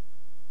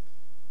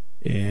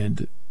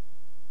 And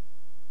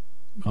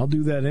I'll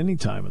do that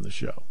anytime in the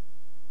show.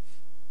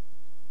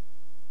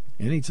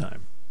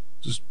 Anytime.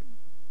 Just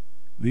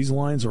these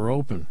lines are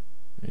open.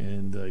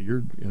 And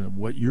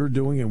what you're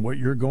doing and what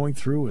you're going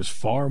through is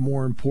far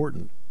more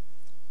important.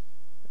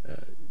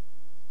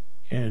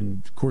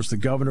 And, of course, the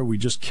governor, we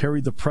just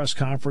carried the press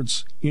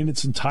conference in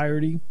its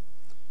entirety.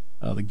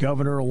 The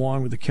governor,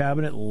 along with the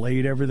cabinet,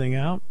 laid everything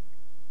out.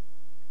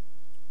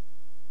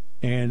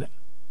 And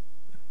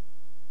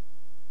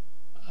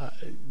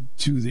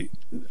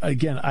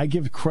I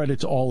give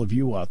credit to all of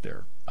you out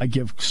there. I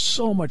give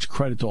so much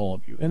credit to all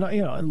of you. And,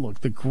 and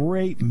look, the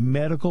great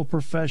medical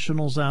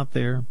professionals out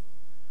there,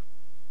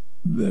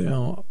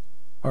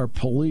 our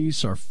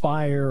police, our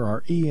fire,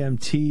 our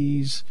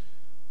EMTs,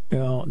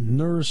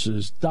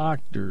 nurses,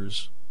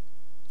 doctors,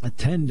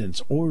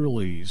 attendants,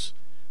 orderlies,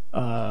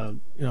 and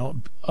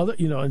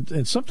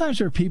sometimes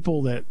there are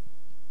people that,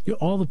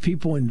 all the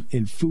people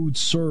in food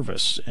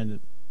service and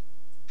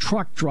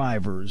truck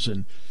drivers,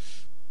 and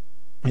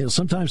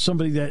sometimes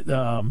somebody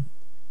that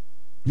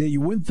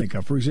you wouldn't think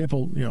of. For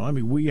example,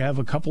 we have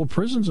a couple of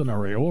prisons in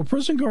our area. Well,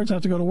 prison guards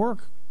have to go to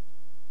work.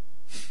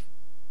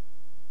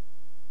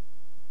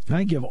 And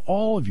I give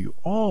all of you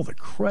all the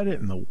credit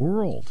in the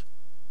world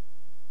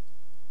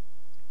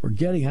for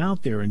getting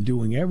out there and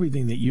doing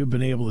everything that you've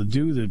been able to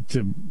do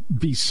to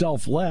be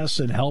selfless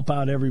and help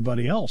out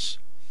everybody else.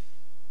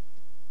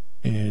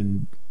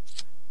 And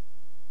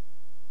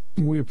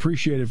we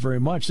appreciate it very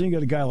much. Then you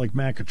got a guy like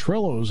Matt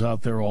Catrillo who's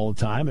out there all the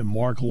time, and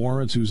Mark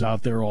Lawrence who's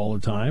out there all the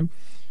time,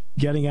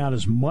 getting out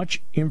as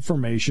much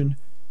information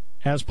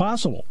as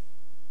possible.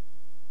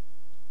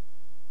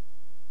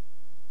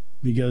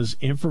 Because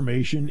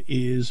information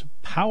is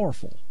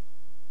powerful.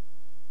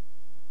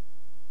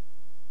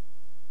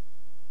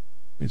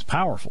 It's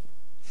powerful.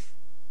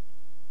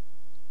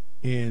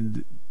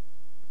 And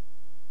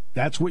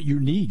that's what you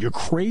need. You're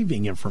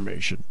craving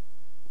information.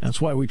 That's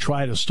why we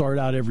try to start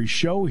out every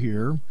show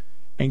here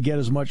and get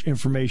as much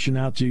information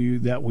out to you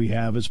that we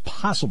have as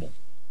possible.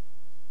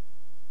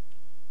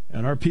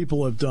 And our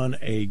people have done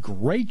a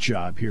great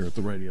job here at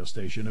the radio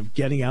station of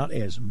getting out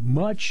as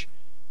much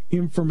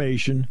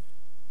information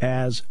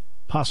as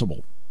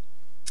possible.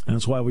 And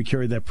that's why we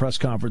carried that press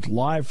conference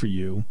live for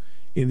you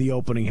in the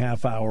opening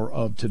half hour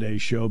of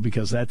today's show,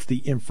 because that's the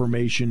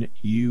information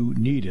you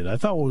needed. I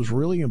thought what was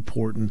really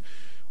important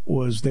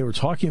was they were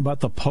talking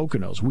about the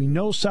Poconos. We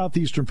know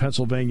southeastern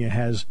Pennsylvania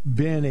has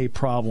been a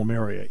problem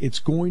area. It's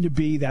going to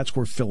be. That's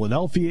where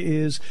Philadelphia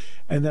is,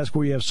 and that's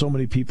where you have so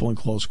many people in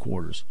close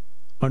quarters.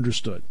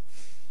 Understood.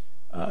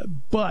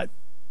 But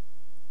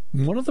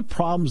one of the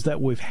problems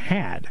that we've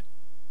had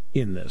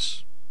in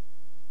this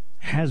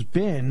has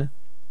been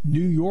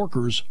New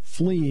Yorkers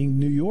fleeing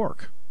New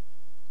York.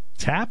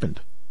 It's happened.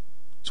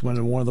 It's one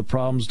of the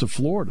problems to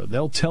Florida.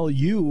 They'll tell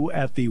you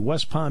at the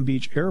West Palm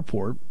Beach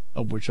airport,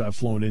 of which I've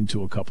flown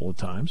into a couple of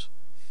times,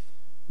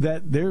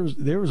 that there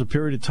was a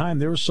period of time,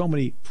 there were so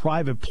many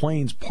private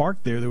planes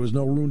parked there was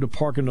no room to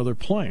park another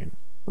plane.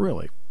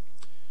 Really.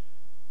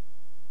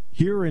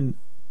 Here in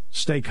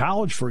State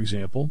College, for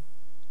example,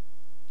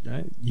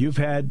 you've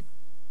had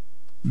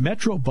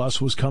Metrobus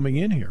was coming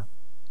in here.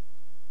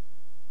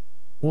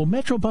 Well,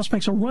 Metrobus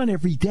makes a run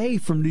every day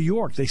from New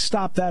York. They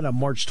stopped that on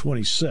March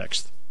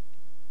 26th.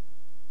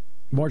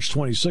 March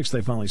 26th,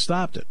 they finally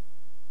stopped it.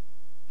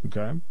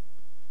 Okay?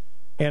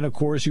 And, of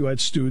course, you had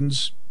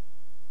students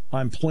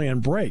on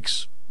planned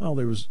breaks. Well,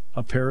 there was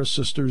a pair of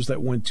sisters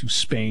that went to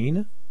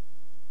Spain,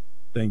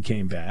 then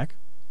came back.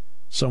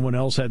 Someone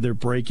else had their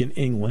break in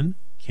England,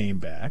 came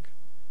back.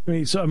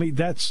 So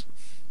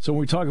when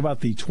we talk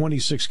about the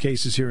 26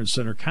 cases here in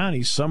Center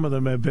County, some of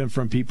them have been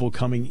from people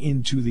coming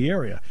into the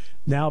area.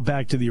 Now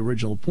back to the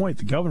original point.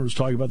 The governor was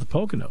talking about the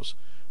Poconos.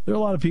 There are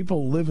a lot of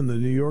people who live in the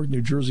New York,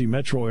 New Jersey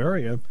metro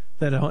area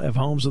that have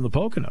homes in the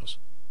Poconos.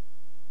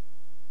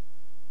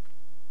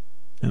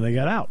 And they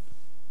got out.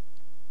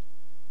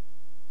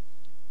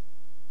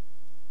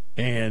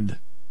 And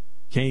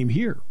came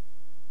here.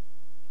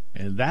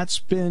 And that's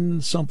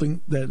been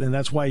something and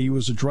that's why he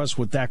was addressed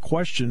with that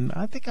question,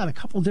 I think on a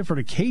couple of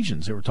different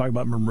occasions. They were talking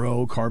about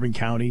Monroe, Carbon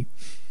County,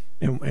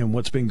 and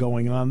what's been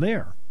going on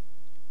there.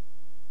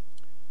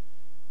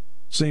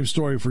 Same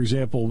story, for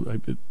example,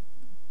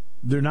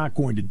 they're not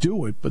going to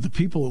do it, but the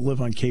people that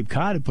live on Cape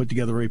Cod have put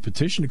together a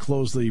petition to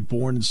close the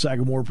Bourne and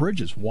Sagamore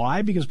bridges.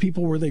 Why? Because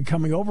people were then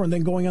coming over and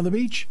then going on the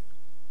beach.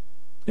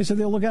 They said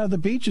they'll look out at the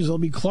beaches. There'll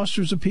be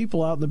clusters of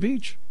people out on the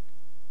beach.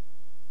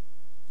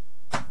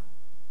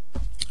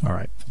 All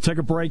right, take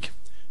a break.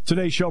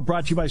 Today's show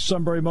brought to you by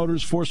Sunbury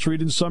Motors, 4th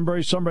Street in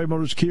Sunbury. Sunbury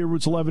Motors Kia,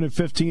 routes 11 and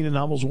 15 in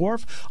Hummel's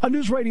Wharf. On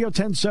News Radio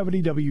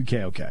 1070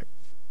 WKOK.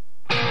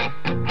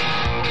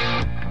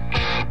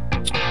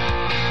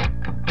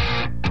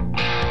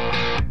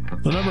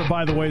 The number,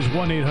 by the way, is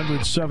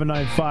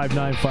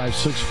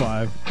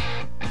 1-800-795-9565.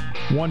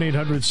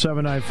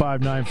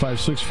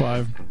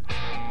 1-800-795-9565.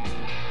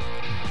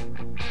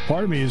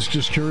 Part of me is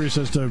just curious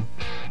as to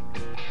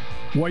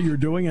what you're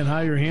doing and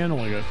how you're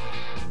handling it.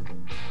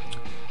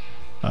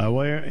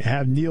 We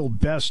have Neil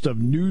Best of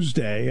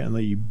Newsday and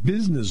the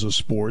business of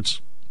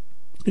sports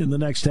in the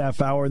next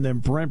half hour, and then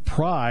Brent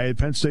Pry,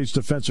 Penn State's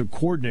defensive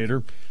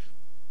coordinator,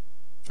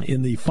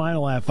 in the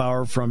final half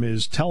hour from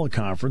his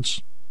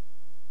teleconference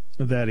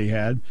that he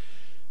had,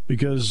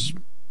 because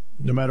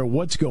no matter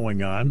what's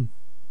going on,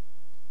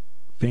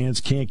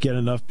 fans can't get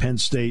enough Penn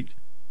State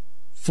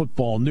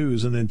football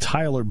news. And then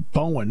Tyler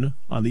Bowen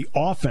on the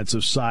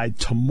offensive side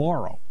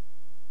tomorrow.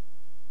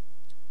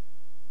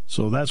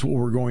 So that's what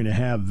we're going to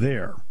have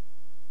there.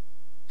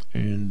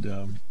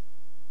 And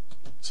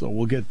so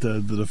we'll get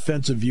the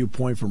defensive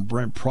viewpoint from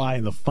Brent Pry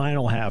in the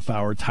final half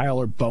hour,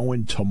 Tyler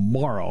Bowen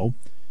tomorrow.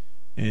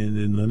 And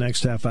in the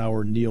next half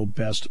hour, Neil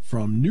Best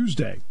from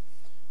Newsday.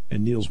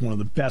 And Neil's one of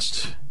the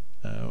best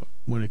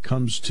when it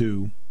comes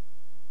to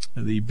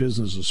the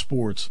business of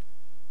sports.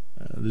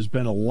 There's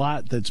been a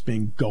lot that's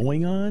been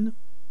going on.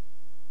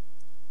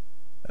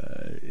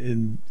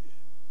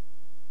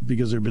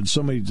 Because there have been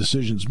so many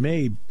decisions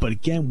made. But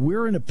again,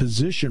 we're in a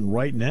position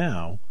right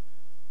now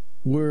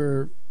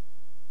where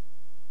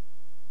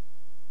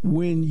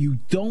when you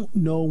don't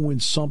know when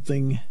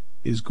something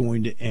is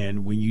going to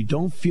end, when you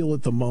don't feel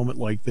at the moment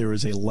like there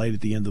is a light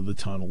at the end of the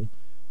tunnel,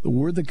 the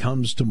word that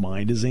comes to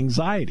mind is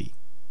anxiety.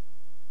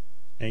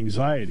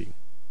 Anxiety.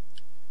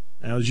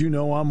 Now, as you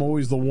know, I'm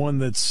always the one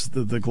that's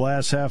the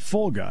glass half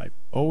full guy.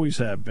 Always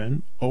have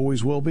been.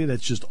 Always will be.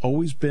 That's just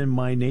always been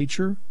my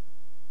nature.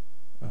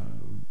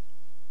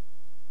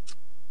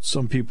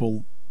 Some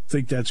people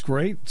think that's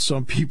great.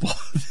 Some people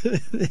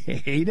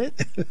hate it,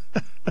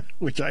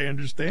 which I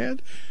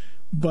understand.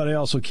 But I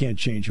also can't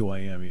change who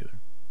I am either.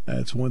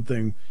 That's one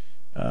thing.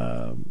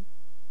 No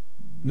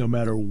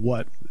matter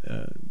what,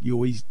 you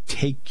always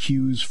take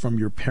cues from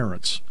your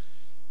parents.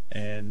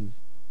 And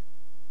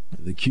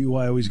the cue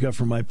I always got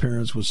from my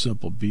parents was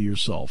simple: be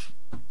yourself.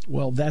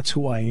 Well, that's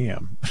who I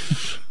am.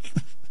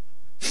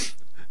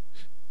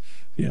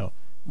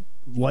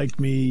 Like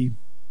me,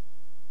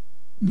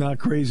 not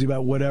crazy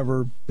about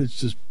whatever. It's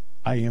just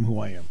I am who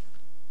I am.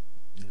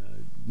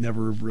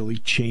 Never really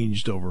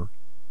changed over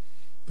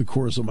the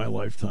course of my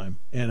lifetime.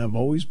 And I've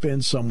always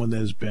been someone that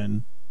has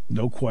been,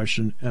 no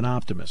question, an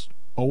optimist.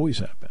 Always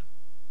have been.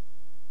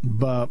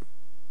 But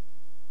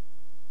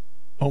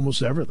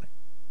almost everything.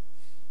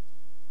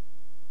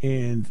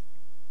 And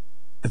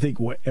I think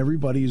what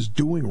everybody is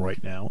doing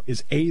right now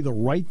is A, the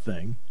right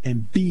thing,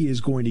 and B,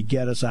 is going to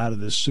get us out of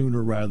this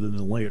sooner rather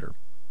than later.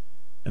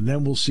 And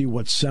then we'll see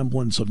what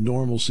semblance of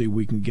normalcy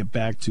we can get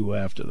back to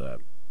after that.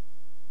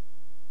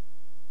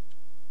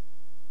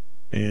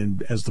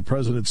 And as the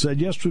president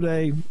said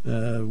yesterday,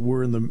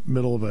 we're in the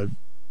middle of a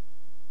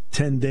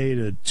 10-day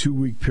to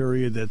 2-week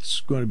period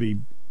that's going to be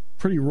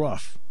pretty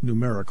rough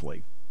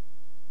numerically.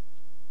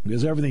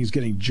 Because everything's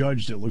getting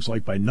judged, it looks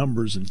like, by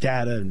numbers and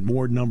data and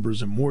more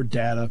numbers and more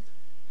data.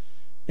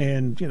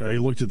 And, he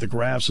looked at the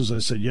graphs, as I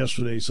said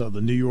yesterday, saw the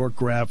New York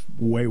graph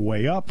way,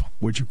 way up,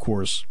 which, of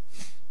course,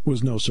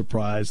 was no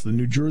surprise. The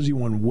New Jersey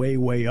one way,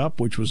 way up,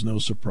 which was no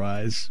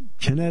surprise.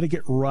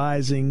 Connecticut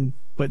rising,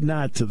 but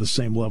not to the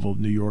same level of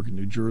New York and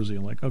New Jersey.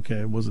 I'm like,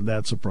 okay, it wasn't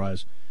that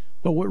surprise.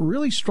 But what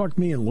really struck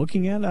me in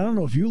looking at it, I don't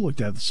know if you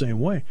looked at it the same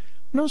way,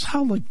 notice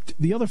how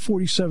the other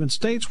 47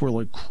 states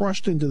were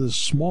crushed into this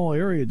small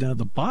area down at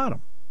the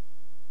bottom.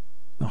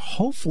 Now,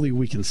 hopefully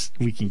we can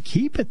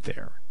keep it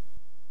there.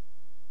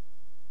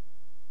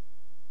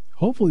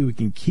 hopefully we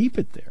can keep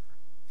it there.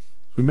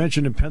 We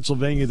mentioned in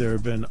Pennsylvania there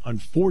have been,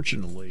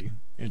 unfortunately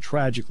and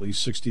tragically,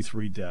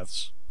 63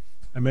 deaths.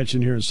 I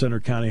mentioned here in Center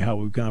County how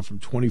we've gone from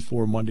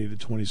 24 Monday to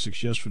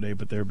 26 yesterday,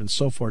 but there have been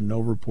so far no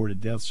reported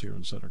deaths here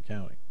in Center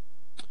County.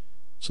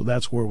 So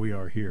that's where we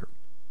are here.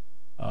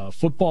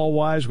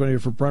 Football-wise, we're going to hear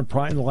from Brent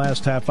Pryton in the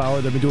last half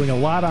hour. They've been doing a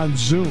lot on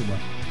Zoom.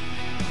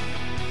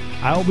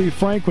 I'll be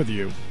frank with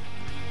you.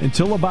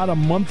 Until about a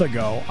month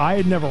ago, I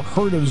had never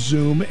heard of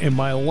Zoom in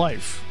my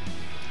life.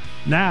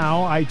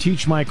 Now I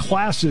teach my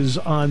classes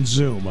on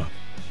Zoom.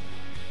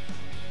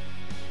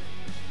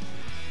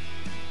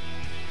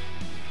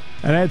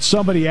 And I had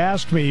somebody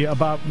ask me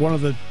about one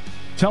of the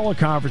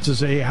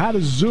teleconferences, hey, how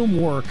does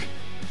Zoom work?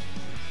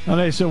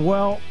 And I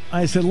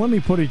said, let me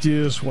put it to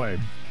you this way.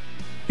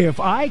 If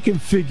I can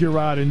figure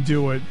out and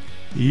do it,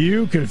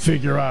 you can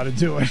figure out and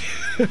do it.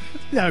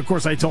 Yeah, of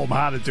course I told them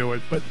how to do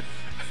it, but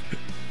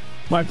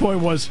my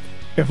point was,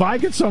 if I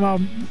can somehow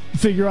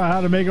figure out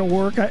how to make it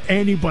work,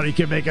 anybody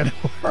can make it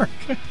work.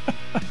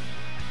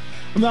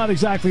 I'm not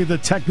exactly the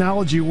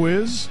technology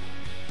whiz,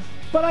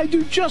 but I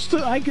do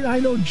I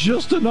know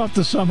just enough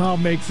to somehow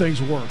make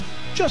things work.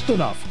 Just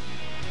enough.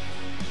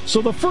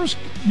 So the first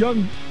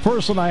young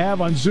person I have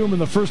on Zoom in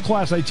the first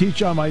class I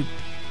teach on my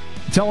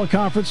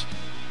teleconference,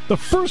 the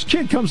first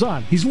kid comes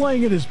on. He's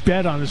laying in his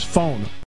bed on his phone.